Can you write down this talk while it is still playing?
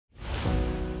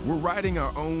We're writing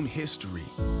our own history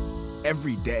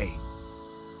every day.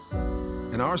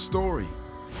 And our story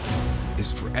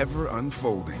is forever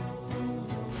unfolding.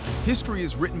 History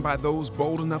is written by those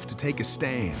bold enough to take a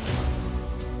stand,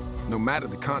 no matter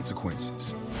the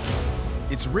consequences.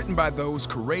 It's written by those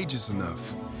courageous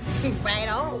enough Right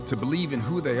on. to believe in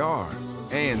who they are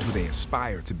and who they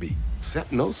aspire to be.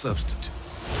 Accept no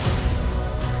substitutes.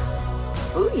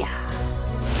 Booyah.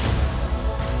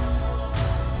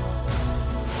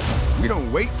 We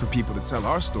don't wait for people to tell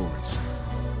our stories.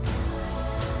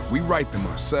 We write them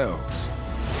ourselves.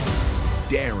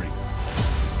 Daring,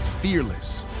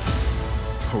 fearless,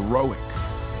 heroic,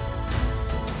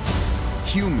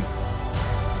 human.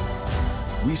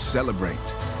 We celebrate.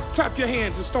 Clap your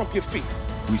hands and stomp your feet.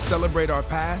 We celebrate our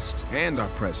past and our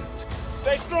present.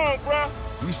 Stay strong, bruh.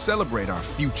 We celebrate our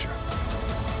future.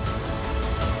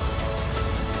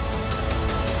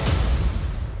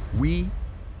 We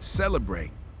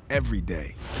celebrate every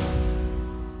day.